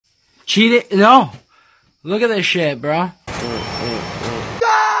Cheated? No. Look at this shit, bro.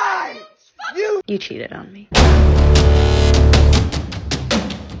 You cheated on me.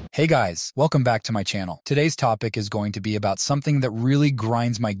 Hey guys, welcome back to my channel. Today's topic is going to be about something that really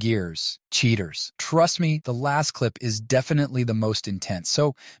grinds my gears. Cheaters. Trust me, the last clip is definitely the most intense,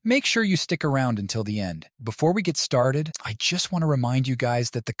 so make sure you stick around until the end. Before we get started, I just want to remind you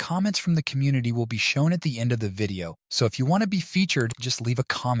guys that the comments from the community will be shown at the end of the video. So if you want to be featured, just leave a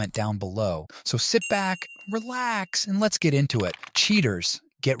comment down below. So sit back, relax, and let's get into it. Cheaters,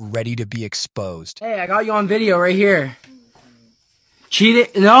 get ready to be exposed. Hey, I got you on video right here.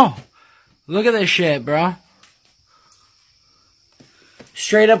 Cheated? No. Look at this shit, bro.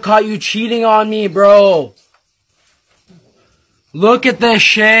 Straight up caught you cheating on me, bro. Look at this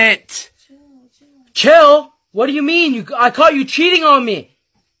shit. Chill? What do you mean? I caught you cheating on me.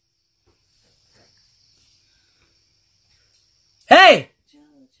 Hey!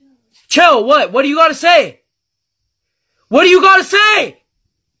 Chill, what? What do you gotta say? What do you gotta say?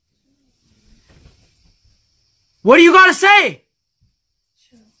 What do you gotta say?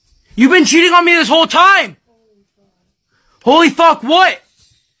 You've been cheating on me this whole time! Holy fuck, what?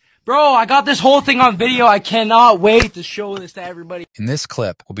 Bro, I got this whole thing on video. I cannot wait to show this to everybody. In this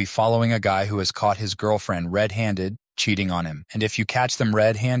clip, we'll be following a guy who has caught his girlfriend red-handed cheating on him. And if you catch them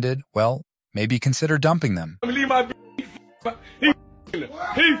red-handed, well, maybe consider dumping them. Hey,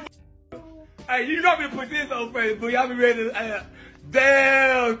 you got me to put this on Facebook. Y'all be ready to,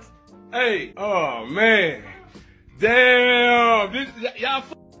 damn. Hey, oh man. Damn.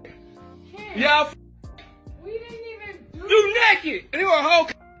 Y'all we didn't even do you naked. And you were a whole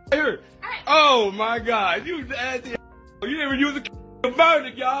here. Oh my God. You nasty. You never use a burn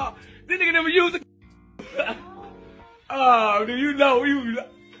it, y'all. This nigga never use a oh, do you know you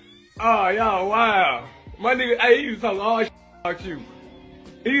oh y'all wow. My nigga, hey, he used to talk all shit about you.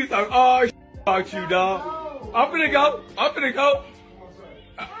 He used to talk all shit about you, dog. I'm finna go.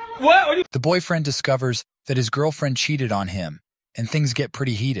 What? The boyfriend discovers that his girlfriend cheated on him, and things get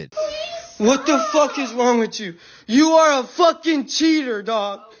pretty heated. What the fuck is wrong with you? You are a fucking cheater,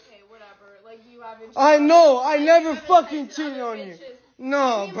 dog. Okay, whatever. Like, you haven't. I know. I never fucking cheated on you.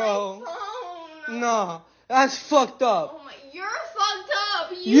 No, bro. No. That's fucked up. Oh my, you're fucked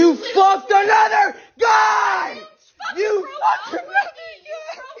up. You fucked another guy! You fucked another guy! You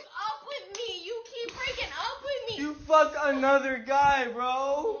broke up with me. You keep breaking up with me. You fucked another guy, bro.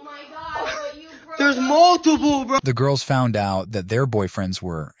 Oh my God, but you broke There's up. multiple, bro. The girls found out that their boyfriends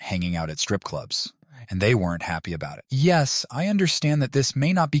were hanging out at strip clubs, and they weren't happy about it. Yes, I understand that this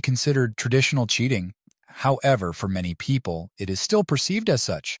may not be considered traditional cheating. However, for many people, it is still perceived as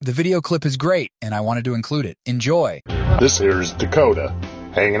such. The video clip is great, and I wanted to include it. Enjoy. This here is Dakota,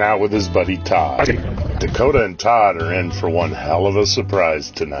 hanging out with his buddy Todd. Dakota and Todd are in for one hell of a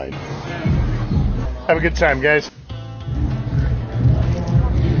surprise tonight. Have a good time, guys.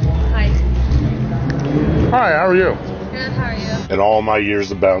 Hi. Hi, how are you? Good, how are you? In all my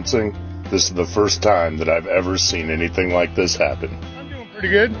years of bouncing, this is the first time that I've ever seen anything like this happen. I'm doing pretty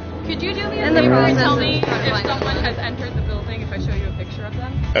good. Could you do me a favor and tell me if someone has entered the building if I show you a picture of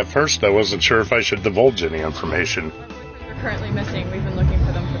them? At first, I wasn't sure if I should divulge any information. They're currently missing. We've been looking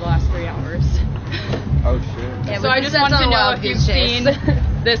for them for the last 3 hours. Oh, shit. Yeah, so I just wanted to know if you've seen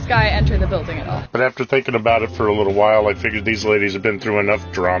this guy enter the building at all. But after thinking about it for a little while, I figured these ladies have been through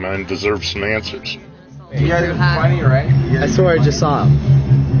enough drama and deserve some answers. You guys are funny, right? I swear I just saw him.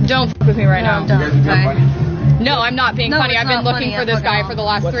 Don't fuck with me right now. Don't, okay? No, I'm not being funny. I've been looking for this guy for the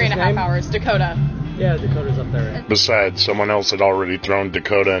last 3.5 hours. Dakota. Yeah, Dakota's up there, right? Besides, someone else had already thrown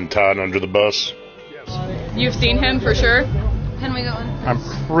Dakota and Todd under the bus. You've seen him for sure? Can we go in? I'm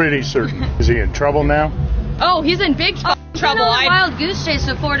pretty certain. Is he in trouble now? Oh, he's in big trouble. I wild goose chase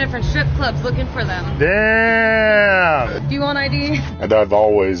to 4 different strip clubs looking for them. Damn! Do you want ID? And I've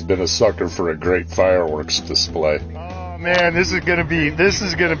always been a sucker for a great fireworks display. Oh man, this is gonna be epic. This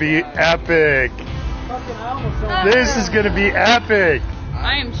is gonna be epic.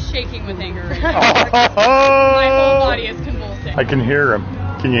 I am shaking with anger right now. My whole body is convulsing. I can hear him.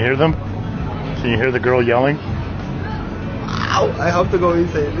 Can you hear them? Can you hear the girl yelling? Ow! I have to go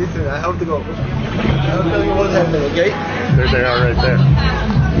inside. Listen, I have to go. I'm telling you what's happening, okay? There they are right there.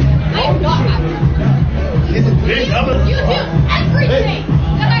 I am not happy. You do everything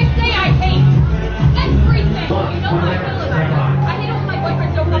that I say I hate. Everything. You know how I feel about it. I hate all my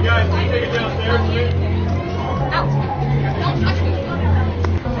boyfriends don't come to my life. take it downstairs. Out. Don't touch me.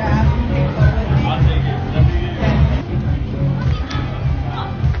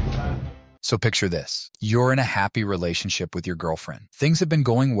 So picture this. You're in a happy relationship with your girlfriend. Things have been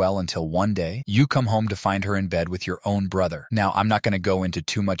going well until one day you come home to find her in bed with your own brother. Now, I'm not going to go into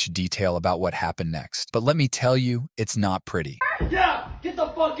too much detail about what happened next, but let me tell you, it's not pretty. Yeah, get the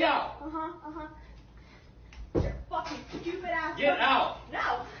fuck out. You're fucking stupid ass. Get out.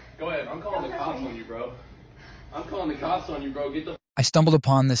 No. Go ahead. I'm calling the cops on you, bro. I'm calling the cops on you, bro. Get the. I stumbled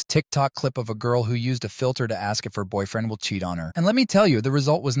upon this TikTok clip of a girl who used a filter to ask if her boyfriend will cheat on her. And let me tell you, the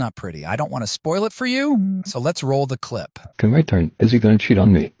result was not pretty. I don't want to spoil it for you, so let's roll the clip. Okay, my turn. Is he going to cheat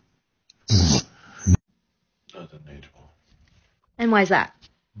on me? And why's that?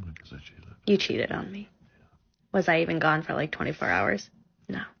 Because I cheated. You cheated on me. Was I even gone for like 24 hours?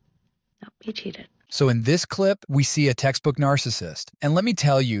 No, you cheated. So in this clip, we see a textbook narcissist. And let me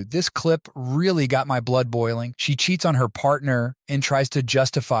tell you, this clip really got my blood boiling. She cheats on her partner and tries to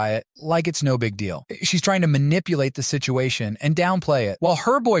justify it like it's no big deal. She's trying to manipulate the situation and downplay it, while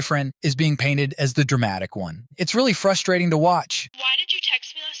her boyfriend is being painted as the dramatic one. It's really frustrating to watch. Why did you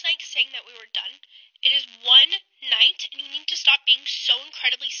text me last night saying that we were done? It is one night, and you need to stop being so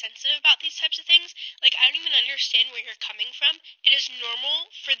incredibly sensitive about these types of things. Like, I don't even understand where you're coming from. It is normal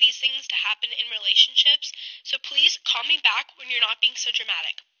for these things to happen in relationships, so please call me back when you're not being so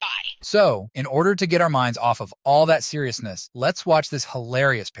dramatic. Bye. So, in order to get our minds off of all that seriousness, let's watch this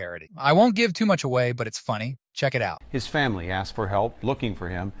hilarious parody. I won't give too much away, but it's funny. Check it out. His family asked for help looking for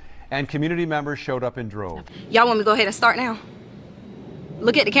him, and community members showed up in droves. Y'all want me to go ahead and start now?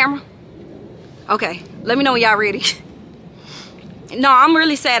 Look at the camera. Okay, let me know when y'all ready. No, I'm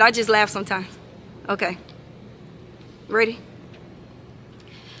really sad. I just laugh sometimes. Okay. Ready?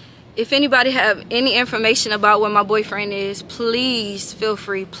 If anybody have any information about where my boyfriend is, please feel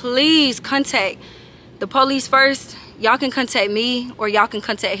free. Please contact the police first. Y'all can contact me or y'all can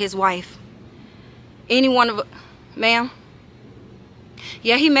contact his wife. Any one of... Ma'am?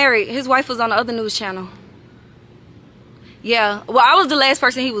 Yeah, he married. His wife was on the other news channel. Yeah, well, I was the last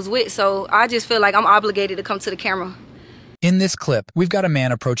person he was with, so I just feel like I'm obligated to come to the camera. In this clip, we've got a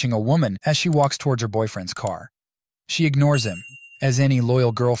man approaching a woman as she walks towards her boyfriend's car. She ignores him, as any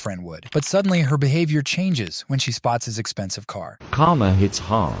loyal girlfriend would, but suddenly her behavior changes when she spots his expensive car. Karma hits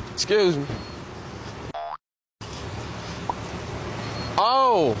hard. Excuse me.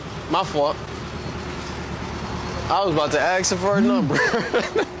 Oh, my fault. I was about to ask her for her number.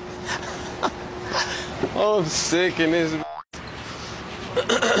 Oh, I'm sick in this.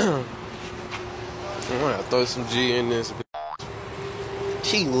 I'm gonna throw some G in this.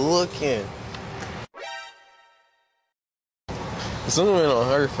 She looking. Zoom in on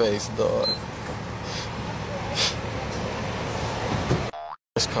her face, dog.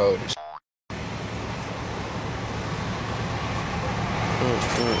 It's cold.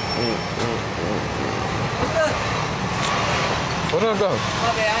 Where'd I go?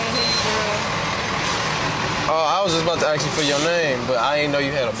 Okay, I ain't hear you for real. Oh, I was just about to ask you for your name, but I didn't know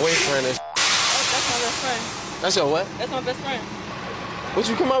you had a boyfriend. And That's my best friend. That's your what? That's my best friend. What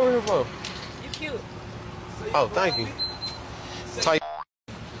you come over here for? You cute. Oh, thank you. Tight.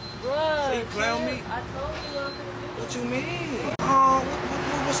 Bruh, you clown me? I told you. What you mean?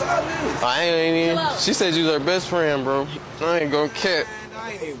 What's all this? I ain't even. She said you was her best friend, bro. I ain't gonna catch.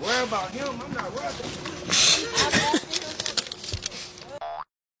 I ain't even worried about him. I'm not worried about him.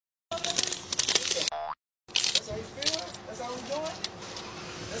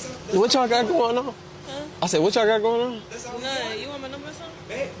 What y'all got going on? Huh? I said, what y'all got going on? Nah, you want my number or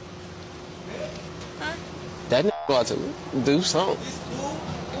something? Huh? That nigga about to do something. You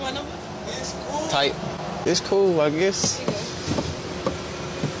want my number? Tight. It's cool, I guess.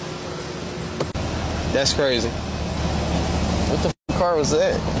 That's crazy. What the f car was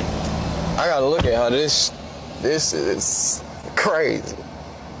that? I gotta look at how this is crazy.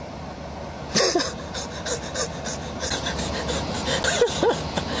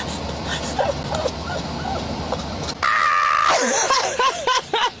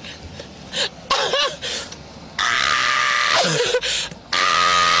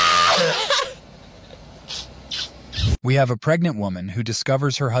 We have a pregnant woman who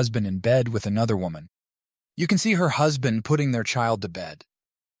discovers her husband in bed with another woman. You can see her husband putting their child to bed.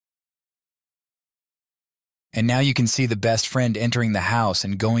 And now you can see the best friend entering the house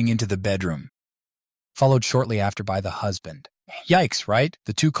and going into the bedroom, followed shortly after by the husband. Yikes, right?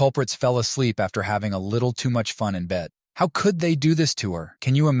 The two culprits fell asleep after having a little too much fun in bed. How could they do this to her?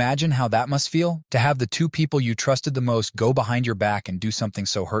 Can you imagine how that must feel? To have the two people you trusted the most go behind your back and do something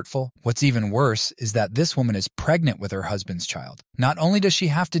so hurtful? What's even worse is that this woman is pregnant with her husband's child. Not only does she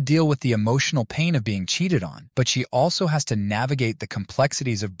have to deal with the emotional pain of being cheated on, but she also has to navigate the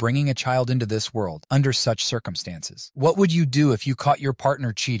complexities of bringing a child into this world under such circumstances. What would you do if you caught your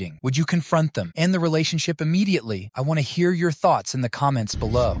partner cheating? Would you confront them, end the relationship immediately? I want to hear your thoughts in the comments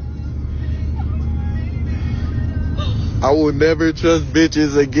below. I will never trust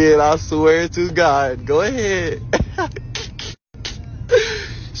bitches again, I swear to God. Go ahead.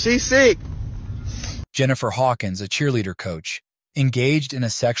 She's sick. Jennifer Hawkins, a cheerleader coach, engaged in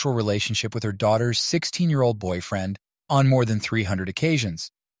a sexual relationship with her daughter's 16-year-old boyfriend on more than 300 occasions.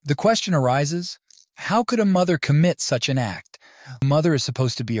 The question arises, how could a mother commit such an act? A mother is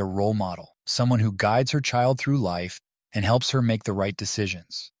supposed to be a role model, someone who guides her child through life and helps her make the right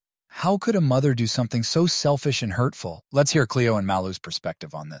decisions. How could a mother do something so selfish and hurtful? Let's hear Cleo and Malu's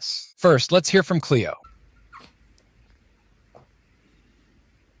perspective on this. First, let's hear from Cleo.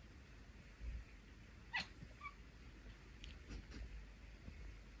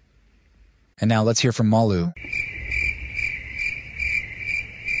 And now let's hear from Malu.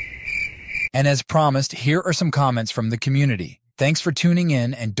 And as promised, here are some comments from the community. Thanks for tuning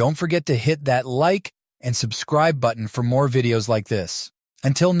in, and don't forget to hit that like and subscribe button for more videos like this.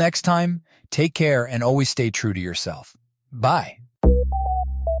 Until next time, take care and always stay true to yourself. Bye.